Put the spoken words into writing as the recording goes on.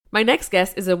My next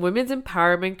guest is a women's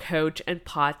empowerment coach and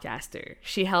podcaster.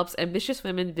 She helps ambitious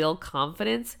women build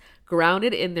confidence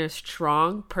grounded in their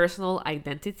strong personal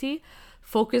identity,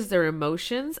 focus their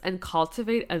emotions, and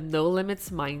cultivate a no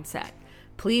limits mindset.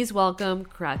 Please welcome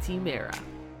Krati Mehra.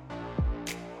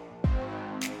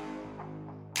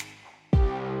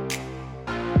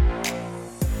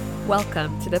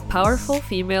 Welcome to the Powerful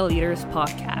Female Leaders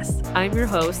Podcast. I'm your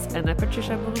host, Anna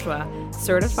Patricia Bourgeois,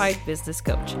 certified business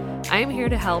coach. I am here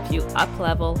to help you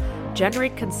up-level,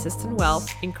 generate consistent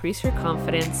wealth, increase your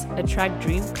confidence, attract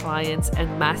dream clients,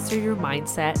 and master your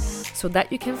mindset so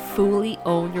that you can fully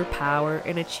own your power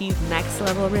and achieve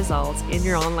next-level results in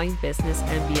your online business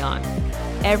and beyond.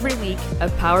 Every week, a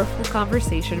powerful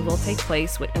conversation will take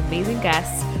place with amazing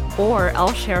guests, or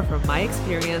I'll share from my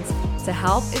experience to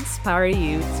help inspire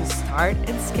you to start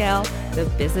and scale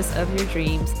the business of your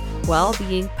dreams while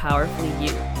being powerfully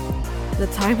you. The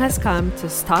time has come to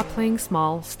stop playing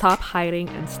small, stop hiding,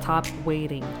 and stop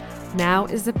waiting. Now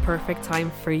is the perfect time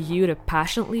for you to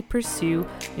passionately pursue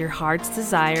your heart's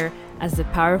desire as the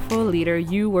powerful leader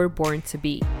you were born to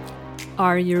be.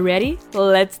 Are you ready?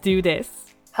 Let's do this.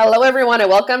 Hello, everyone, and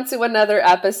welcome to another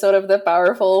episode of the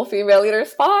Powerful Female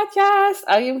Leaders Podcast.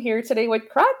 I am here today with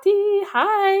Krati.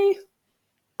 Hi.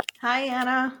 Hi,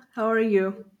 Anna. How are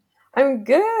you? I'm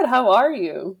good. How are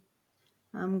you?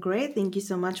 I'm great. Thank you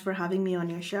so much for having me on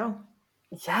your show.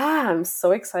 Yeah, I'm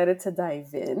so excited to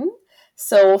dive in.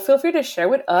 So feel free to share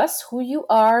with us who you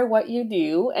are, what you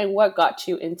do, and what got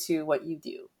you into what you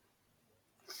do.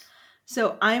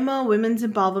 So I'm a women's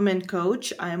empowerment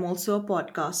coach. I am also a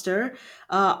podcaster.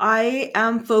 I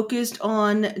am focused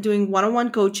on doing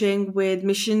one-on-one coaching with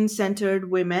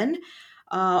mission-centered women.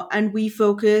 And we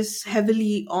focus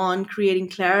heavily on creating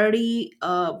clarity,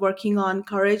 working on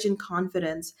courage and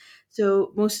confidence.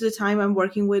 So most of the time I'm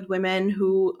working with women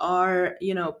who are,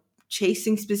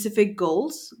 chasing specific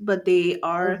goals, but they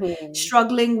are Mm-hmm.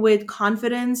 struggling with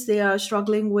confidence. They are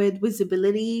struggling with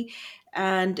visibility,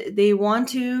 and they want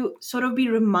to sort of be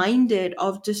reminded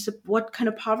of just what kind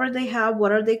of power they have,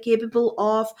 what are they capable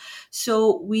of.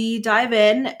 So we dive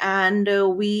in, and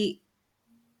we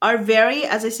are very,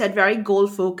 as I said, very goal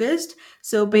focused.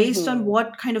 So based on Mm-hmm.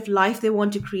 what kind of life they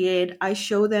want to create, I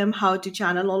show them how to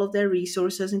channel all of their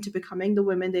resources into becoming the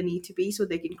women they need to be so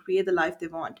they can create the life they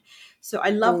want. So I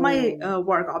love my Mm.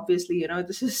 work. Obviously,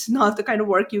 this is not the kind of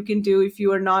work you can do if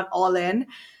you are not all in.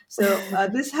 So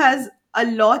this has a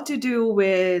lot to do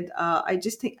with I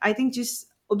think just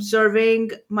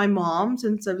observing my mom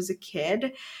since I was a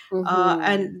kid, Mm-hmm.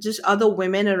 and just other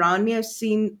women around me. I've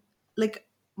seen, like,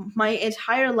 my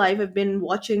entire life I've been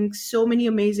watching so many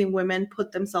amazing women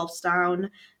put themselves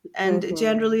down and Mm-hmm.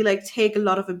 generally, like, take a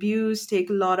lot of abuse, take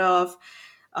a lot of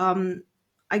um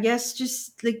I guess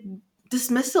just like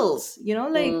dismissals,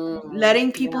 like Mm.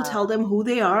 letting people Yeah. tell them who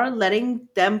they are, letting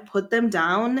them put them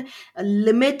down,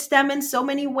 limit them in so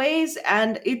many ways,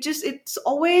 and it's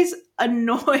always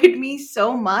annoyed me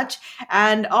so much.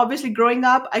 And obviously, growing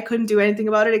up, I couldn't do anything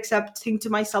about it except think to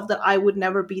myself that I would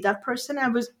never be that person. I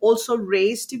was also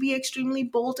raised to be extremely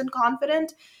bold and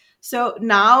confident. So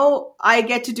now I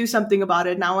get to do something about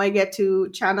it. Now I get to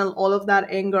channel all of that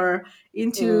anger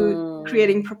into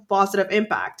creating Mm. positive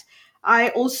impact. I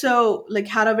also, like,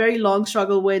 had a very long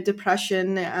struggle with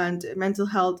depression and mental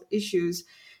health issues.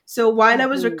 So while I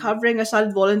was Mm-hmm. recovering, I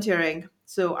started volunteering.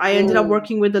 So I ended up Mm.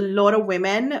 working with a lot of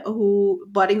women who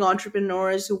budding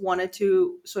entrepreneurs who wanted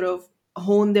to sort of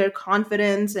hone their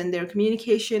confidence and their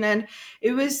communication. And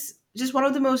it was just one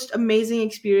of the most amazing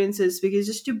experiences, because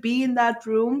just to be in that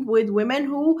room with women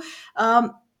who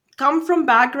um, come from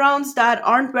backgrounds that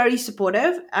aren't very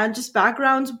supportive, and just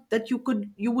backgrounds that you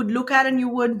would look at and you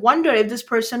would wonder if this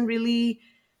person really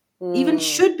even Mm.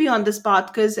 should be on this path,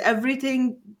 because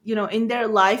everything in their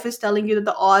life is telling you that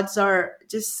the odds are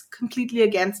just completely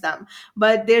against them,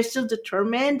 but they're still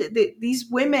determined. These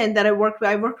women that I worked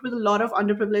with a lot of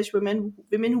underprivileged women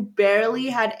who barely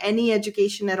had any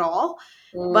education at all,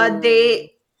 but Mm.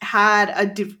 they had a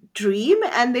dream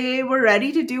and they were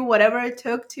ready to do whatever it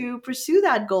took to pursue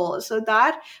that goal. So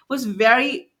that was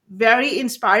very, very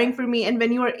inspiring for me. And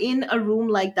when you are in a room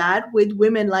like that with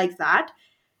women like that,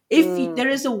 if Mm. there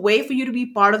is a way for you to be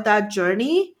part of that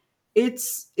journey,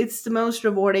 it's the most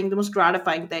rewarding, the most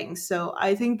gratifying thing. So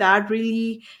I think that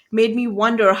really made me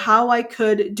wonder how I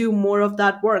could do more of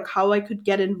that work, how I could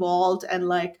get involved and,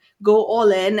 like, go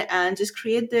all in and just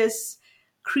create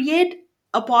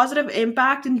a positive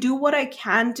impact and do what I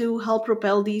can to help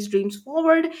propel these dreams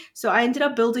forward. So I ended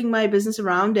up building my business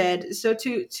around it. So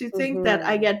to think that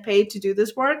I Mm-hmm. get paid to do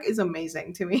this work is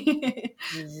amazing to me.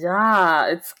 Yeah,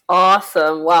 it's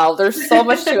awesome. Wow, there's so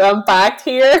much to unpack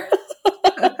here.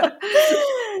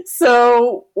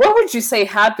 So, what would you say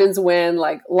happens when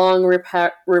like long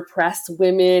repressed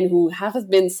women who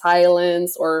haven't been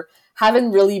silenced or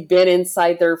haven't really been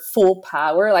inside their full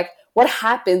power? Like, what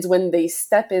happens when they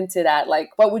step into that? Like,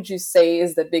 what would you say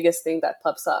is the biggest thing that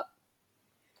pops up?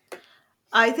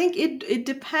 I think it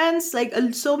depends. Like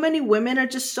so many women are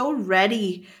just so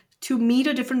ready to meet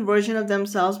a different version of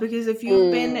themselves, because if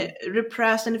you've been Mm,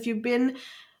 repressed, and if you've been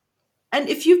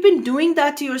doing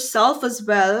that to yourself as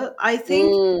well, I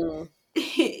think mm,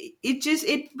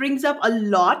 it brings up a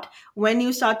lot when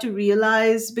you start to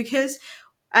realize, because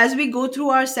as we go through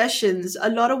our sessions, a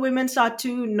lot of women start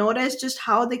to notice just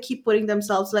how they keep putting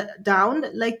themselves down.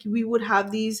 Like we would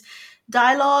have these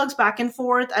dialogues back and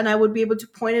forth, and I would be able to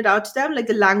point it out to them, like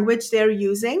the language they're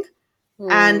using.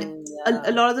 And a yeah.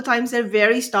 lot of the times they're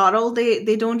very startled.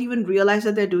 They don't even realize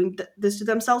that they're doing this to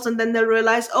themselves, and then they'll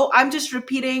realize, oh, I'm just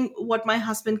repeating what my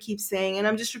husband keeps saying, and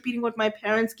I'm just repeating what my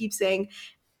parents keep saying.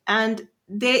 And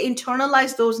they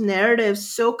internalize those narratives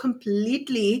so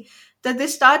completely that they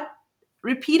start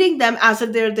repeating them as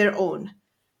if they're their own,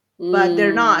 but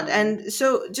they're not. Mm, And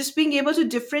so just being able to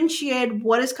differentiate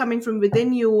what is coming from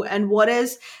within you and what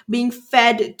is being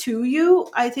fed to you,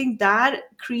 I think that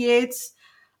creates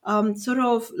sort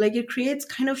of like, it creates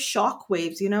kind of shock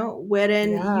waves,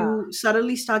 wherein yeah. you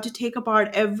suddenly start to take apart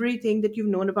everything that you've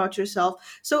known about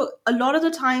yourself. So a lot of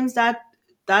the times that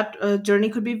journey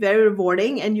could be very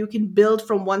rewarding, and you can build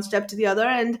from one step to the other.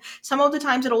 And some of the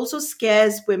times it also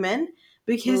scares women,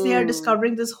 because they are Mm,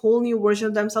 discovering this whole new version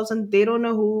of themselves, and they don't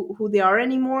know who they are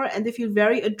anymore, and they feel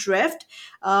very adrift.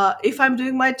 If I'm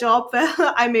doing my job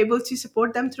well, I'm able to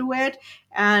support them through it,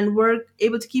 and we're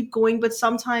able to keep going. But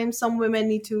sometimes some women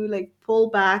need to like pull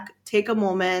back, take a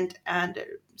moment, and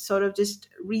sort of just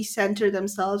recenter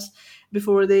themselves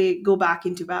before they go back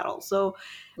into battle. So,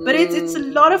 but it's a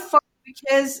lot of mm, fun,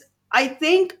 because I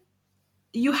think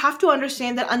you have to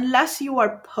understand that unless you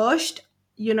are pushed,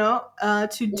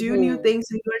 to do new mhm,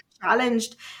 things, and you're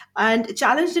challenged, and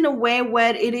challenged in a way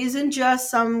where it isn't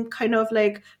just some kind of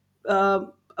like uh,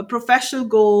 a professional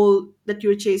goal that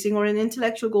you're chasing, or an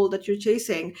intellectual goal that you're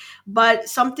chasing, but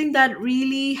something that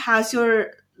really has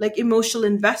your like emotional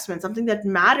investment, something that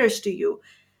matters to you.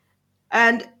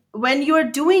 And when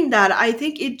you're doing that, I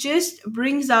think it just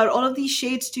brings out all of these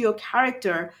shades to your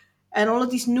character, and all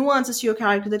of these nuances to your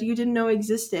character that you didn't know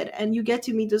existed. And you get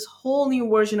to meet this whole new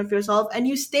version of yourself, and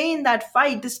you stay in that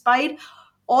fight despite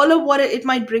all of what it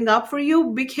might bring up for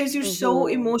you, because you're so mhm.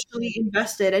 emotionally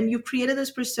invested, and you've created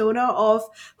this persona of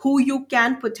who you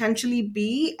can potentially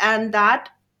be. And that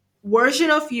version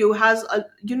of you has a,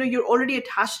 you're already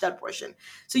attached to that version,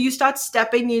 so you start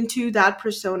stepping into that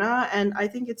persona. And I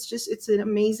think it's an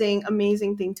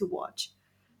amazing thing to watch.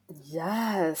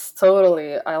 Yes,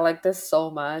 totally. I like this so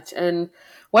much. And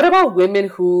what about women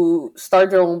who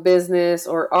start their own business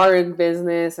or are in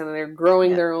business and they're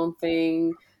growing Yeah. their own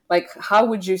thing? Like, how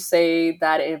would you say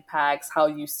that impacts how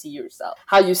you see yourself?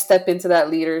 How you step into that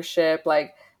leadership?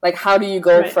 Like how do you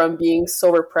go Right. from being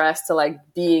so repressed to like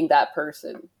being that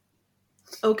person?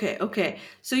 Okay.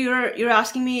 So you're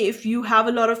asking me, if you have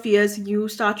a lot of fears, you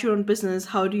start your own business,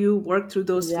 how do you work through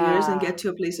those fears and Yeah. get to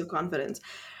a place of confidence?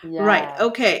 Right. Yeah.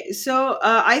 Okay. So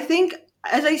I think,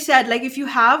 as I said, like if you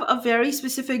have a very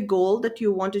specific goal that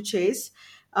you want to chase,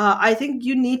 I think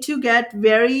you need to get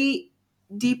very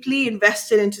deeply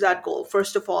invested into that goal,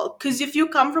 first of all. Because if you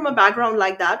come from a background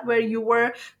like that, where you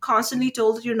were constantly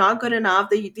told that you're not good enough,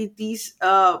 that these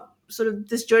sort of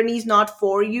this journey is not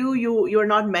for you, you're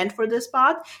not meant for this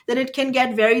path, then it can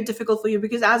get very difficult for you.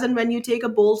 Because as and when you take a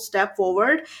bold step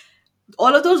forward,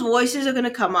 all of those voices are going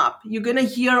to come up. You're going to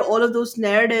hear all of those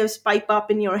narratives pipe up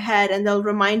in your head, and they'll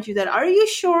remind you that, are you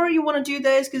sure you want to do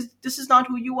this? Because this is not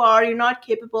who you are. You're not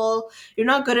capable. You're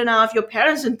not good enough. Your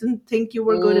parents didn't think you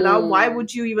were good enough. Why Mm,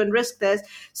 would you even risk this?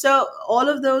 So all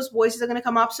of those voices are going to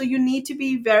come up. So you need to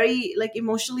be very like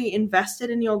emotionally invested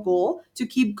in your goal to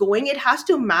keep going. It has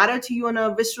to matter to you on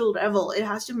a visceral level. It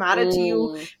has to matter to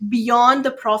you mm, beyond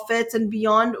the profits and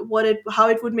beyond how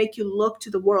it would make you look to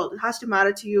the world. It has to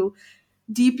matter to you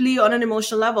deeply on an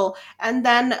emotional level. And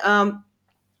then I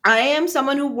am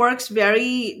someone who works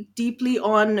very deeply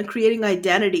on creating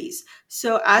identities.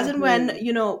 So as and when,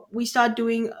 mhm. we start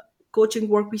doing coaching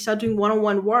work, we start doing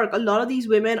one-on-one work, a lot of these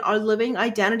women are living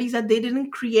identities that they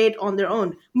didn't create on their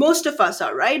own. Most of us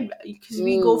are, right? Because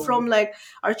we go Mm, from like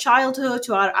our childhood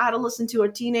to our adolescence to our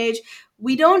teenage.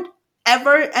 We don't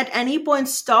ever at any point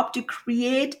stop to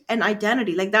create an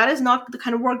identity. Like that is not the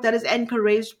kind of work that is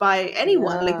encouraged by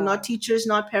anyone, like yeah. not teachers,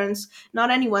 not parents,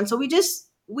 not anyone. So we just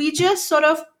sort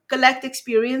of collect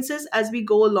experiences as we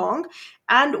go along,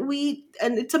 and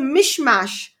it's a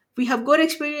mishmash We have good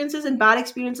experiences and bad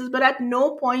experiences, but at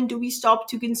no point do we stop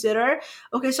to consider,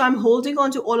 okay, so I'm holding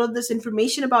on to all of this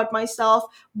information about myself.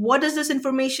 What does this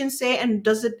information say, and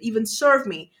does it even serve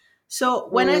me? So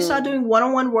when I start Mm. doing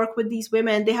one-on-one work with these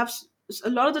women, they have a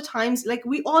lot of the times, like,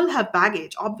 we all have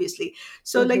baggage, obviously.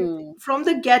 So, like, Mhm. from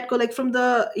the get-go, like from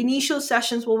the initial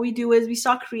sessions, what we do is we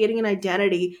start creating an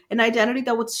identity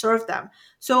that would serve them.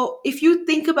 So if you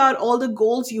think about all the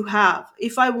goals you have,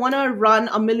 if I want to run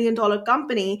 $1 million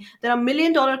company, then $1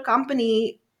 million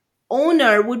company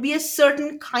owner would be a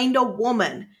certain kind of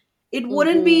woman. It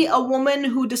wouldn't be Mhm. a woman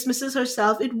who dismisses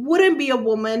herself. It wouldn't be a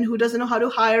woman who doesn't know how to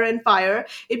hire and fire.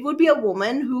 It would be a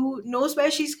woman who knows where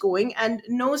she's going and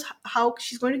knows how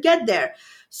she's going to get there.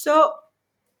 So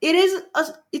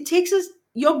it takes us,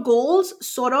 your goals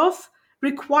sort of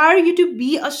require you to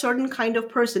be a certain kind of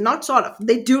person. Not sort of,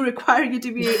 they do require you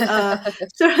to be a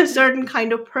certain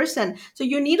kind of person. So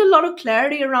you need a lot of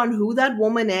clarity around who that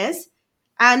woman is,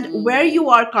 and where you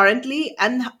Mm. are currently,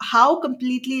 and how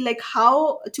completely, like,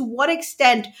 how, to what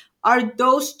extent are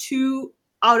those two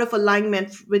out of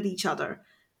alignment with each other.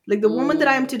 Like, the woman that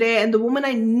I am Mm. today and the woman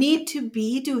I need to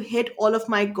be to hit all of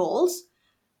my goals,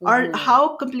 are Mhm.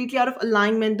 how completely out of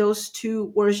alignment those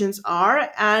two versions are,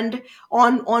 and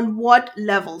on what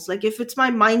levels. Like, if it's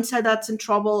my mindset that's in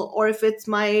trouble, or if it's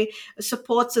my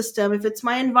support system, if it's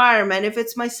my environment, if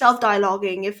it's my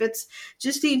self-dialoguing, if it's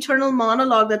just the internal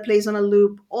monologue that plays on a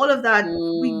loop, all of that,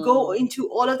 we go Mm. into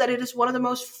all of that. It is one of the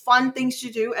most fun things to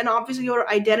do, and obviously your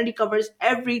identity covers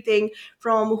everything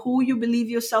from who you believe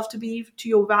yourself to be, to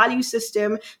your value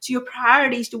system, to your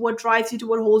priorities, to what drives you, to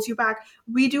what holds you back.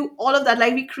 We do all of that.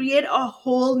 Like, we create a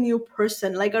whole new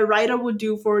person, like a writer would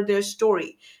do for their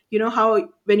story. You know how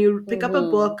when you pick up a Mhm.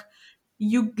 book,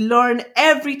 you learn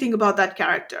everything about that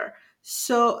character.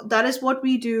 So that is what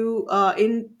we do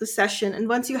in the session. And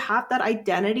once you have that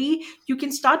identity, you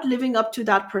can start living up to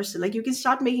that person. Like, you can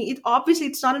start making it. Obviously,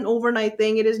 it's not an overnight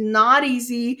thing. It is not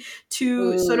easy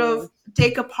to sort of Mm.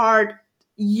 take apart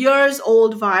years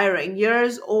old wiring,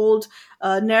 years old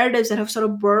narratives that have sort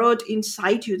of burrowed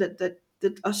inside you, that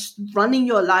are running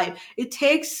your life. It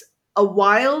takes a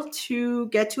while to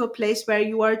get to a place where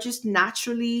you are just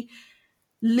naturally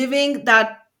living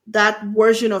that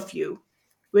version of you,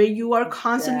 where you are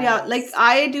constantly out. Like, Yes.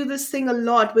 I do this thing a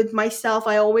lot with myself.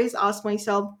 I always ask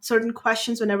myself certain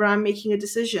questions whenever I'm making a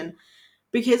decision,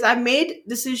 because I've made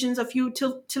decisions a few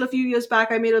till a few years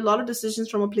back. I made a lot of decisions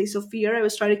from a place of fear. I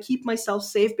was trying to keep myself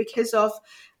safe because of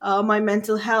my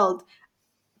mental health.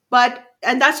 But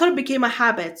and that sort of became a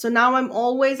habit. So now I'm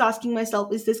always asking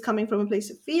myself, is this coming from a place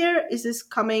of fear? Is this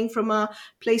coming from a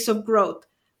place of growth?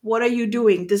 What are you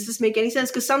doing? Does this make any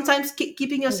sense? Because sometimes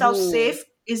keeping yourself Mhm. safe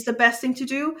is the best thing to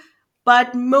do,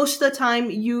 but most of the time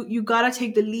you gotta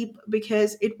take the leap,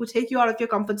 because it will take you out of your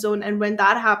comfort zone, and when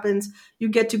that happens, you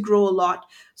get to grow a lot.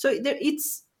 So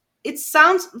it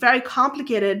sounds very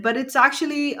complicated, but it's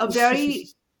actually a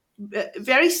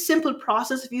very simple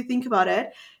process if you think about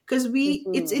it, because we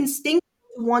it's Mhm. instinctual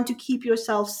to want to keep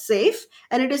yourself safe,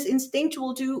 and it is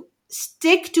instinctual to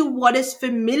stick to what is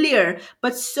familiar.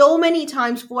 But so many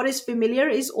times what is familiar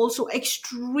is also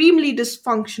extremely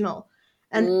dysfunctional,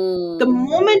 and the Mm.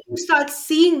 moment you start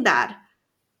seeing that,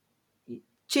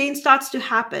 change starts to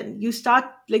happen. You start,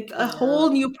 like, a Yeah. whole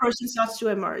new person starts to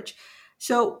emerge.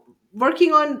 So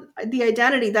working on the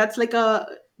identity, that's like a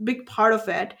big part of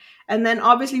it. And then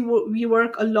obviously we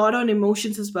work a lot on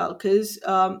emotions as well, because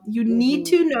you need Mhm.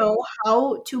 to know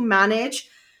how to manage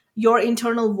your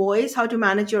internal voice, how to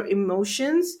manage your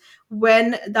emotions,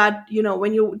 when that,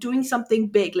 when you're doing something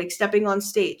big, like stepping on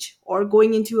stage or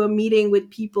going into a meeting with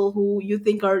people who you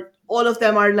think are, all of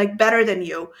them are like better than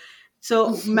you.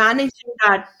 So managing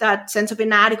that sense of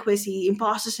inadequacy,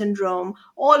 imposter syndrome,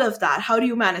 all of that, how do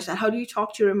you manage that? How do you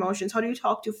talk to your emotions? How do you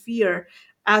talk to fear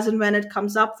as and when it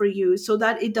comes up for you, so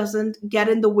that it doesn't get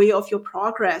in the way of your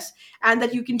progress, and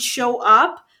that you can show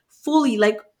up fully,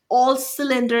 like, all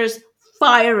cylinders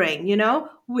firing,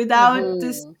 without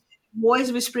this Mhm.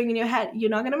 voice whispering in your head, you're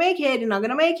not going to make it, you're not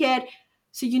going to make it.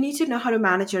 So you need to know how to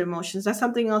manage your emotions. That's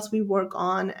something else we work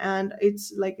on, and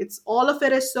it's like, it's all of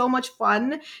it is so much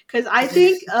fun, because I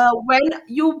think when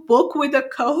you book with a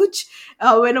coach,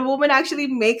 when a woman actually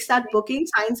makes that booking,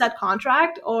 signs that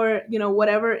contract, or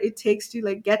whatever it takes to,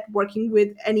 like, get working with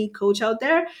any coach out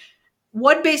there,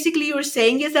 what basically you're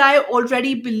saying is that I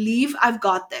already believe I've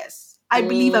got this. I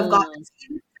believe I've got Mm. this.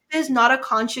 Even if it is not a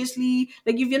consciously,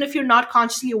 like, even if you're not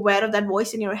consciously aware of that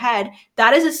voice in your head,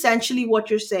 that is essentially what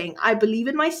you're saying. I believe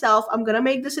in myself. I'm going to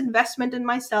make this investment in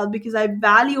myself because I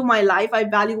value my life. I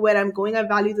value where I'm going. I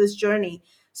value this journey.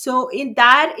 So in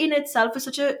that in itself is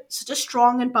such a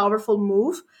strong and powerful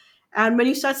move. And when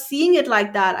you start seeing it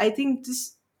like that, I think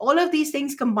this all of these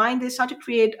things combined, they start to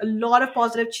create a lot of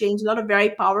positive change, a lot of very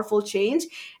powerful change.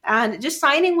 And just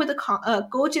signing with a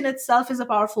coach in itself is a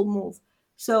powerful move.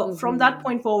 So from that Hmm.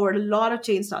 point forward, a lot of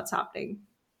change starts happening.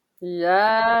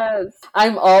 Yes.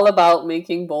 I'm all about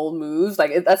making bold moves.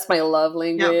 Like that's my love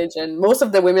Yeah. language. And most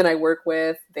of the women I work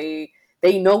with, they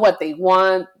know what they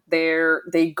want.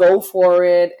 They go for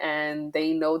it and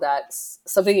they know that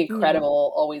something Yeah.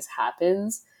 incredible always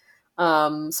happens.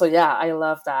 So yeah, I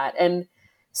love that. And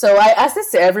so I ask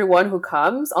this to everyone who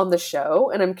comes on the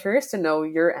show, and I'm curious to know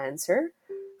your answer.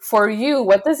 For you,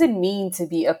 what does it mean to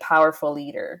be a powerful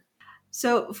leader?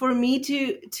 So for me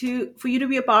to for you to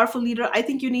be a powerful leader, I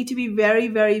think you need to be very,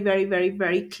 very, very, very,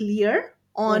 very clear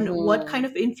on what Mm-hmm. kind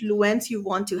of influence you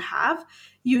want to have.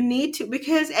 You need to,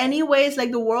 because anyways,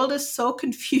 like the world is so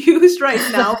confused right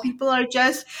now. People are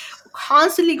just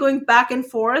constantly going back and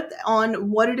forth on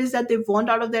what it is that they want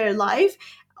out of their life,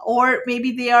 or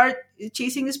maybe they are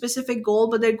chasing a specific goal,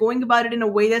 but they're going about it in a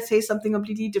way that says something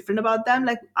completely different about them.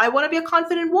 Like, I want to be a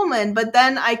confident woman, but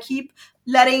then I keep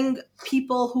letting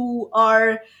people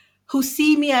who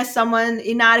see me as someone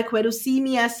inadequate, who see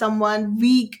me as someone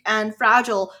weak and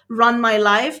fragile, run my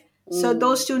life. So Mm,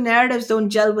 those two narratives don't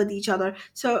gel with each other.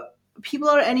 So people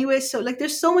are anyway, so like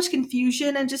there's so much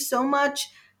confusion and just so much,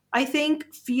 I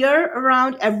think, fear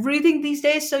around everything these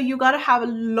days. So you got to have a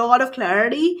lot of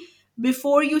clarity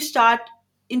before you start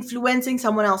influencing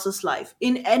someone else's life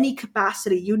in any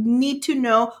capacity. You need to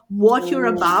know what you're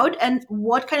mm, about and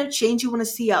what kind of change you want to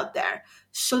see out there,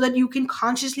 so that you can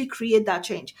consciously create that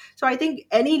change. So I think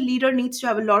any leader needs to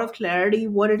have a lot of clarity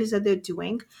what it is that they're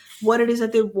doing, what it is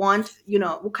that they want,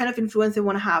 what kind of influence they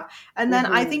want to have. And then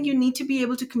I think mm-hmm, you need to be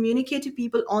able to communicate to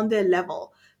people on their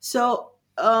level. So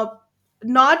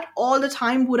not all the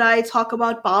time would I talk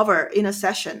about power in a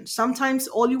session. Sometimes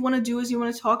all you want to do is you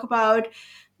want to talk about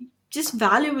just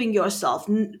valuing yourself.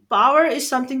 Power is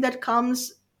something that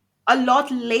comes a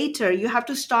lot later. You have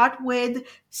to start with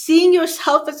seeing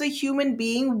yourself as a human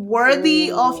being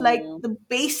worthy of like mm, the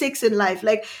basics in life,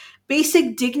 like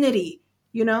basic dignity,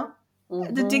 you know?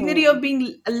 The dignity mm-hmm, of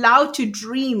being allowed to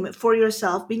dream for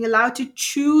yourself, being allowed to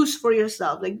choose for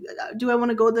yourself. Like, do I want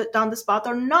to go down this path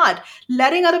or not?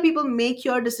 Letting other people make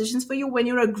your decisions for you when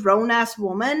you're a grown ass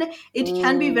woman, it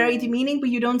can be very mm, demeaning, but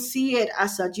you don't see it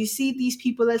as such. You see these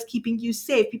people as keeping you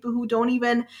safe, people who don't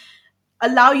even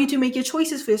allow you to make your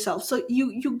choices for yourself. So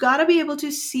you got to be able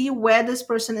to see where this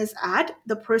person is at,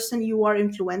 the person you are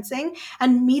influencing,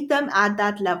 and meet them at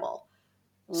that level,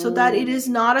 so that it mm, is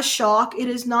not a shock. It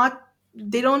is not,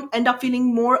 they don't end up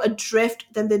feeling more adrift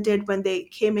than they did when they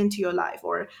came into your life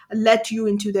or let you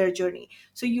into their journey.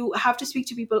 So you have to speak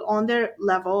to people on their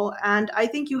level, and I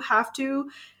think you have to,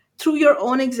 through your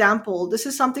own example. This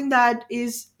is something that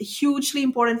is hugely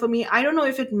important for me. I don't know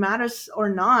if it matters or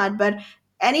not, but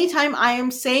anytime I am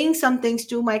saying some things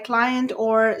to my client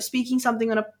or speaking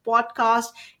something on a podcast,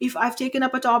 if I've taken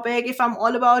up a topic, if I'm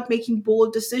all about making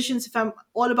bold decisions, if I'm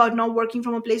all about not working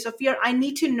from a place of fear, I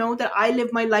need to know that I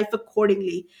live my life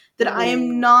accordingly. That I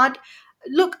am mm, not,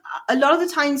 look, a lot of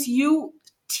the times you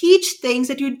teach things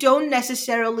that you don't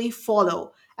necessarily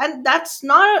follow. And that's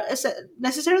not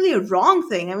necessarily a wrong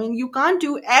thing. I mean, you can't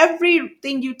do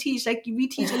everything you teach. Like, we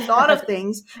teach a lot of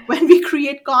things when we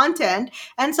create content,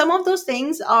 and some of those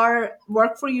things are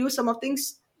work for you, some of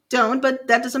things don't, but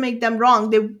that doesn't make them wrong.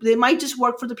 They might just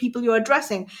work for the people you're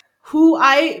addressing. Who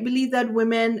I believe that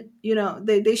women,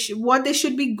 they should, what they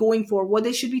should be going for, what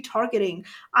they should be targeting.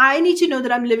 I need to know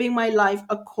that I'm living my life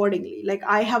accordingly. Like,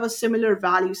 I have a similar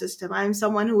value system. I'm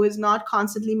someone who is not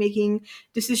constantly making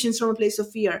decisions from a place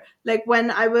of fear. Like, when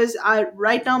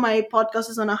right now my podcast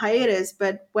is on a hiatus,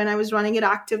 but when I was running it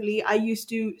actively, I used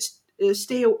to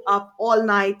stay up all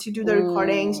night to do the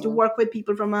recordings, to mm, work with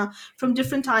people from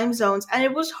different time zones, and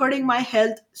it was hurting my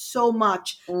health so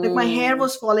much. Like, my hair mm,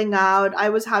 was falling out, I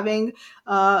was having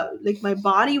like, my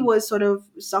body was sort of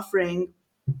suffering.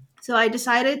 So I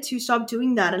decided to stop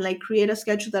doing that and like create a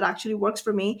schedule that actually works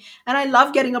for me. And I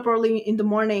love getting up early in the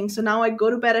morning. So now I go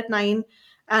to bed at 9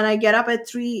 and I get up at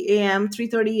 3 a.m.,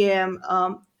 3:30 a.m.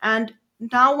 And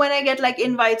now when I get like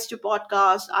invites to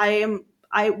podcasts,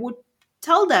 I would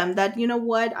tell them that, you know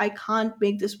what, I can't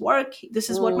make this work. This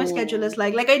is what my schedule mm. is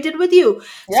like I did with you.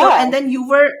 So, Yeah, and then you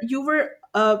were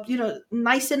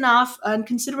nice enough and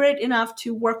considerate enough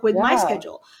to work with my yeah.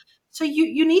 schedule. So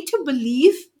you need to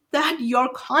believe that your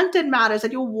content matters,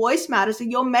 that your voice matters, that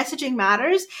your messaging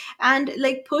matters, and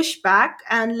like push back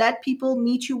and let people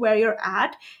meet you where you're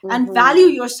at, and value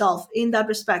Mm-hmm. yourself in that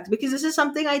respect. Because this is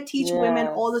something I teach women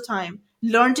all the Yes. time.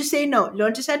 Learn to say no,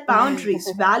 learn to set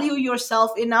boundaries, value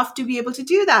yourself enough to be able to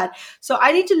do that. So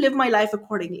I need to live my life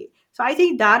accordingly. So I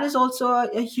think that is also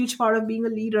a huge part of being a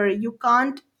leader.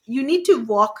 You need to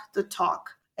walk the talk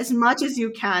as much as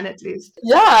you can, at least.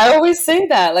 Yeah, I always say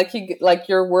that. Like like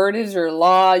your word is your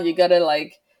law. You gotta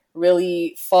like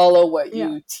really follow what Yeah.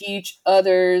 you teach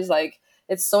others. Like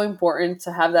it's so important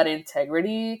to have that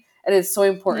integrity, and it's so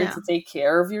important Yeah. to take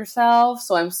care of yourself.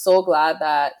 So I'm so glad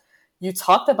that you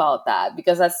talked about that,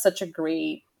 because that's such a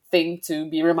great thing to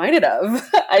be reminded of.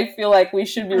 I feel like we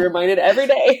should be reminded every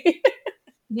day.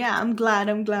 Yeah, I'm glad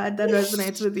that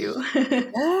resonates with you.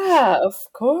 Yeah, of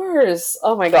course.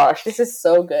 Oh my gosh, this is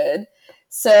so good.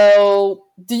 So,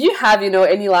 do you have,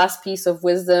 any last piece of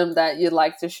wisdom that you'd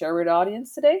like to share with the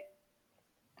audience today?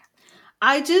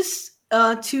 I just,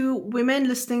 to women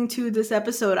listening to this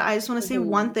episode, I just want to say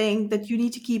one Mm-hmm. thing that you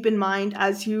need to keep in mind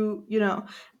as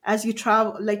as you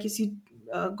travel, like as you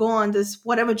go on this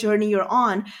whatever journey you're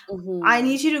on. I Mm-hmm.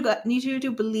 need you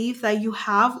to believe that you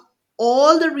have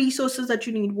all the resources that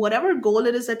you need, whatever goal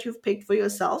it is that you've picked for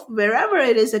yourself, wherever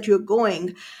it is that you're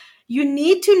going. You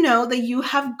need to know that you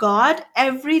have got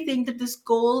everything that this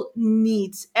goal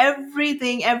needs.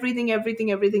 Everything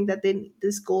that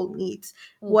this goal needs.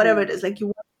 Whatever it Mm-hmm. is, like you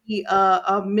want to be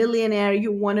a millionaire,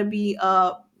 you want to be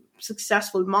a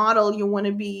successful model, you want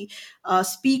to be a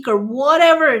speaker,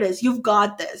 whatever it is, you've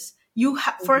got this.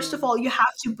 First of Mm-hmm. all, you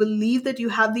have to believe that you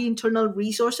have the internal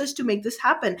resources to make this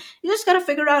happen. You just got to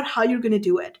figure out how you're going to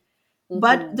do it.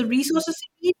 But the Mm-hmm. resources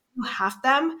you need, you have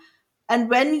them. And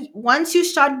once you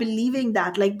start believing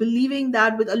that, like believing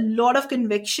that with a lot of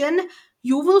conviction,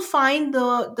 you will find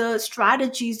the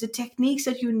strategies, the techniques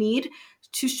that you need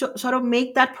to sort of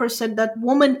make that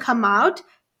woman come out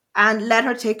and let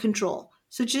her take control.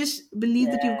 So just believe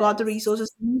that you've got the Yes.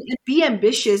 resources and be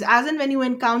ambitious. As in, when you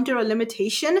encounter a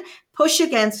limitation, push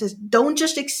against it. Don't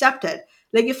just accept it.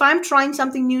 Like if I'm trying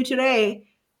something new today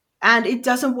and it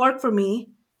doesn't work for me,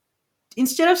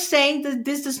 instead of saying that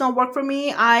this does not work for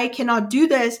me, I cannot do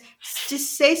this,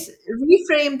 just say,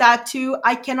 reframe that to,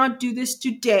 I cannot do this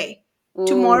today.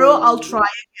 Tomorrow I'll try Mm.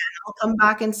 again. I'll come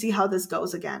back and see how this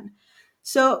goes again.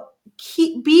 So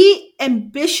be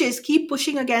ambitious, keep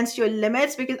pushing against your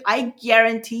limits, because I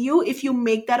guarantee you, if you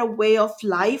make that a way of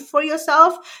life for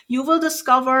yourself, you will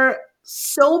discover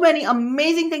so many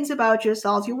amazing things about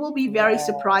yourself. You will be very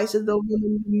surprised Yes. at the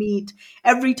women you meet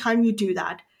every time you do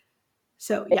that.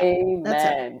 So yeah, that's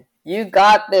it. Amen. You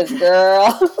got this,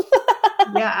 girl.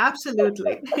 Yeah,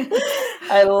 absolutely.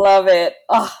 I love it.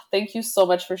 Oh, thank you so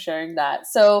much for sharing that.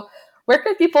 So, where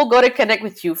can people go to connect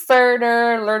with you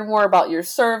further, learn more about your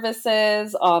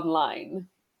services online?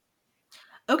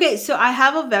 Okay, so I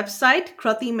have a website,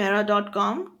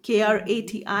 kratimehra.com,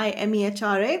 Mhm.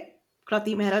 KRATIMEHRA,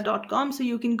 kratimehra.com. So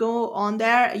you can go on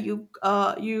there. You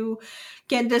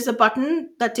can, there's a button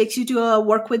that takes you to a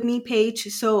work with me page.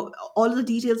 So all the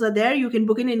details are there. You can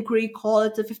book an inquiry call.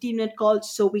 It's a 15-minute call,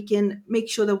 so we can make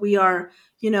sure that we are,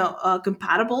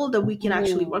 compatible, that we can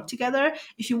actually work Mhm. together.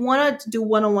 If you want to do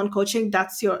one-on-one coaching,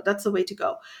 that's the way to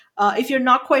go. If you're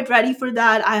not quite ready for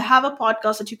that, I have a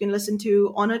podcast that you can listen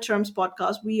to, On a Terms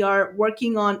podcast. We are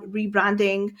working on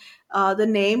rebranding the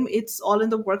name. It's all in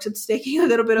the works. It's taking a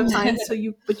little bit of time,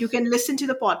 but you can listen to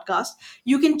the podcast.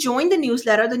 You can join the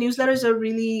newsletter. The newsletters are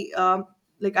really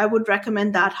like, I would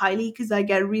recommend that highly, because I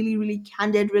get really, really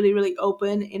candid, really, really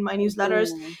open in my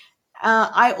newsletters. Mhm.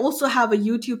 I also have a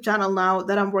YouTube channel now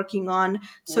that I'm working on,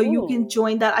 so you can Ooh.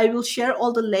 join that. I will share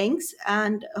all the links,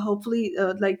 and hopefully,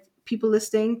 like people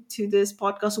listening to this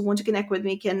podcast who want to connect with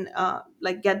me can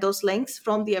like get those links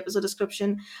from the episode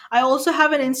description. I also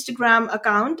have an Instagram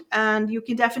account, and you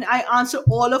can definitely, I answer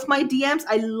all of my DMs.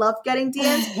 I love getting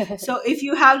DMs. So if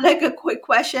you have like a quick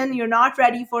question, you're not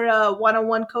ready for a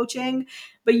one-on-one coaching,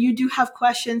 but you do have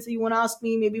questions that you want to ask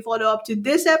me, maybe follow up to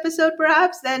this episode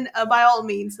perhaps, then by all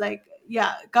means, like,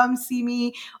 yeah, come see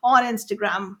me on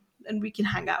Instagram and we can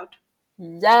hang out.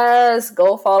 Yes,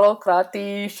 go follow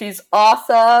Krati. She's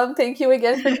awesome. Thank you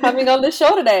again for coming on the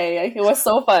show today. It was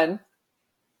so fun.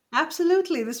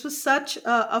 Absolutely. This was such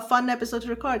a fun episode to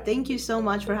record. Thank you so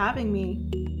much for having me.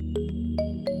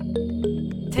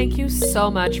 Thank you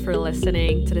so much for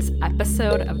listening to this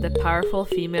episode of the Powerful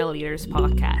Female Leaders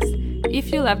podcast.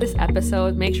 If you love this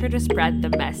episode, make sure to spread the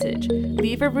message,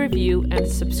 leave a review, and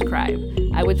subscribe.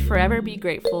 I would forever be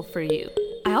grateful for you.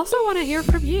 I also want to hear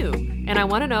from you, and I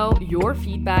want to know your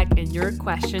feedback and your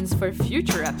questions for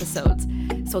future episodes.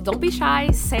 So don't be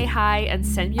shy, say hi, and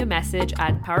send me a message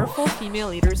at Powerful Female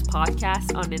Leaders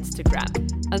Podcast on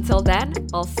Instagram. Until then,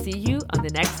 I'll see you on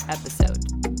the next episode.